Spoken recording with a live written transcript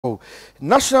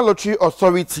National Lottery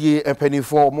Authority and penny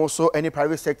for more so any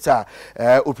private sector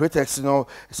operators no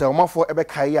so one for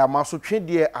ebekaya maso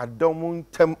twede adom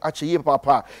tem achiye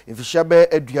papa ifishabe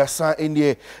eduasa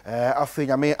enie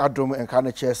afenyame adom enka na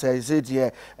che say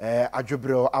de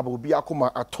adwobrel abobi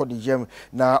akoma atode yem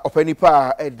na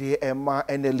opanipa ede ema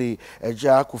NLA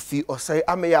eja kofi osai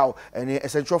ameyaw ene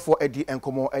essential for edi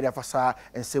enkomo ede afasa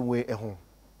ensemwe ehun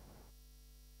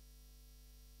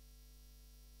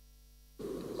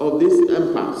of this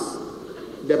impasse,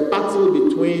 the battle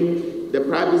between the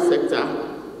private sector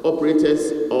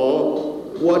operators or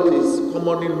what is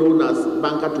commonly known as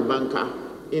banker to banker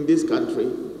in this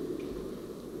country.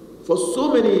 For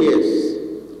so many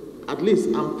years, at least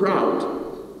I'm proud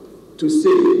to say,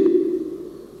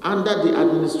 under the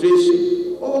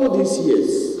administration, all these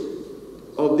years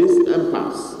of this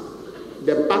impasse,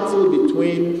 the battle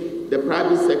between the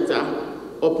private sector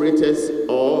operators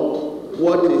or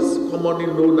what is commonly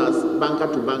known as banker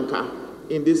to banker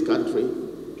in this country.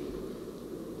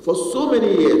 For so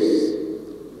many years,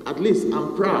 at least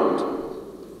I'm proud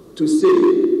to say,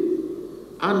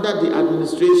 under the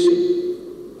administration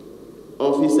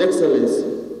of His Excellency,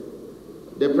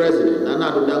 the President,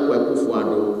 Nana Addo Dankwa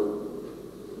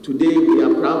Akufo-Addo, today we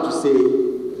are proud to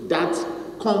say that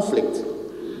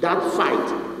conflict, that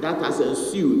fight that has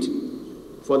ensued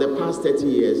for the past 30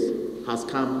 years has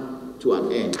come to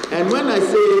an end. And when I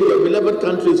say your beloved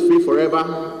country is free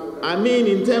forever, I mean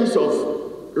in terms of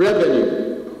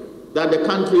revenue, that the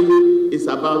country is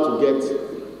about to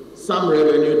get some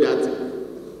revenue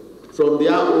that from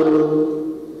their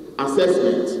own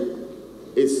assessment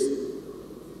is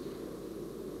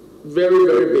very,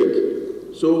 very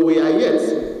big. So we are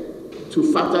yet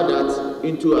to factor that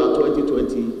into our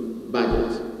 2020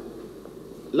 budget.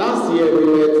 Last year we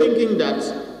were thinking that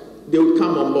they would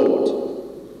come on board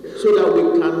so that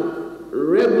we can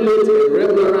regulate and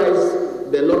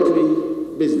regularize the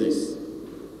lottery business.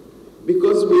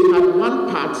 Because we had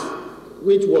one part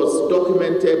which was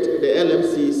documented, the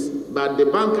LMCs, but the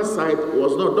banker side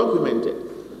was not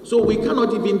documented. So we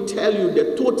cannot even tell you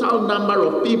the total number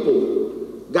of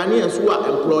people, Ghanaians who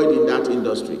are employed in that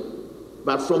industry.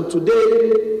 But from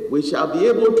today, we shall be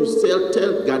able to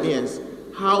tell Ghanaians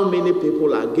how many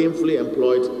people are gainfully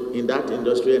employed in that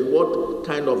industry and what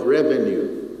kind of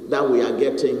revenue that we are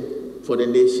getting for the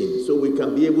nation, so we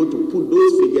can be able to put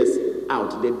those figures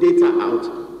out, the data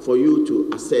out, for you to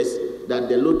assess that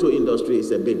the lotto industry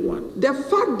is a big one. The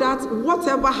fact that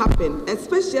whatever happened,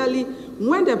 especially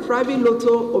when the Private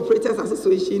Lotto Operators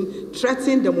Association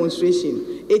threatened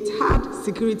demonstration, it had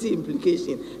security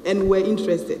implications and we're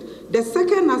interested. The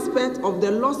second aspect of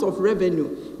the loss of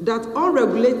revenue, that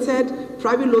unregulated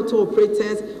private lotto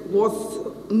operators was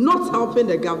not helping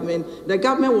the government. The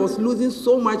government was losing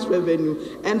so much revenue.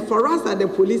 And for us at the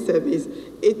police service,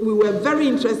 we were very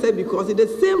interested because it's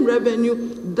the same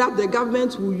revenue that the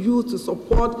government will use to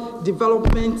support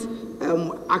development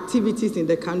activities in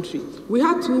the country. We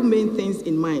had two main things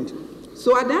in mind.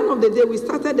 So at the end of the day, we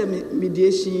started the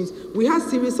mediations, we had a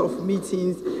series of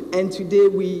meetings, and today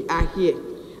we are here.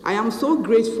 I am so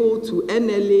grateful to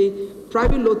NLA,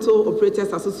 Private Lotto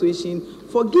Operators Association,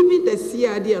 for giving the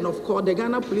CID and of course the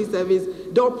Ghana Police Service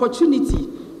the opportunity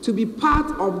to be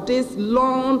part of this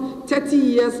long, 30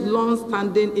 years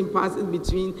long-standing impasse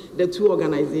between the two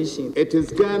organizations. It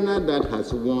is Ghana that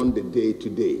has won the day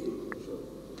today.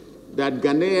 That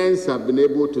Ghanaians have been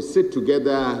able to sit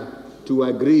together to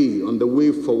agree on the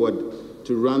way forward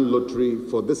to run lottery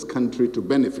for this country to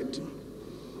benefit.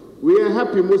 We are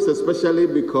happy most especially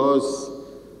because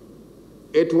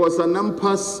it was an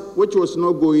impasse which was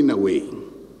not going away.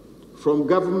 From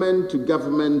government to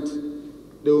government,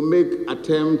 they will make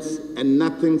attempts and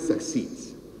nothing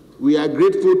succeeds. We are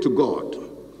grateful to God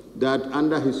that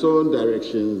under His own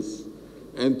directions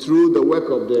and through the work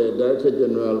of the Director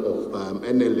General of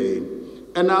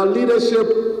NLA and our leadership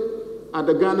at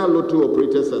the Ghana Lotto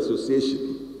Operators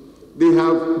Association, they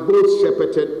have both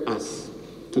shepherded us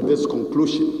to this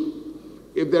conclusion.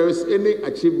 If there is any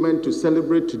achievement to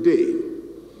celebrate today,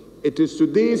 it is to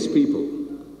these people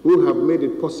who have made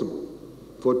it possible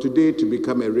for today to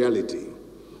become a reality.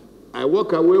 I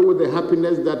walk away with the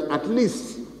happiness that at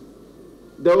least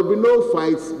there will be no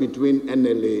fights between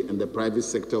NLA and the private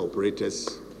sector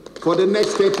operators for the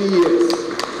next 30 years.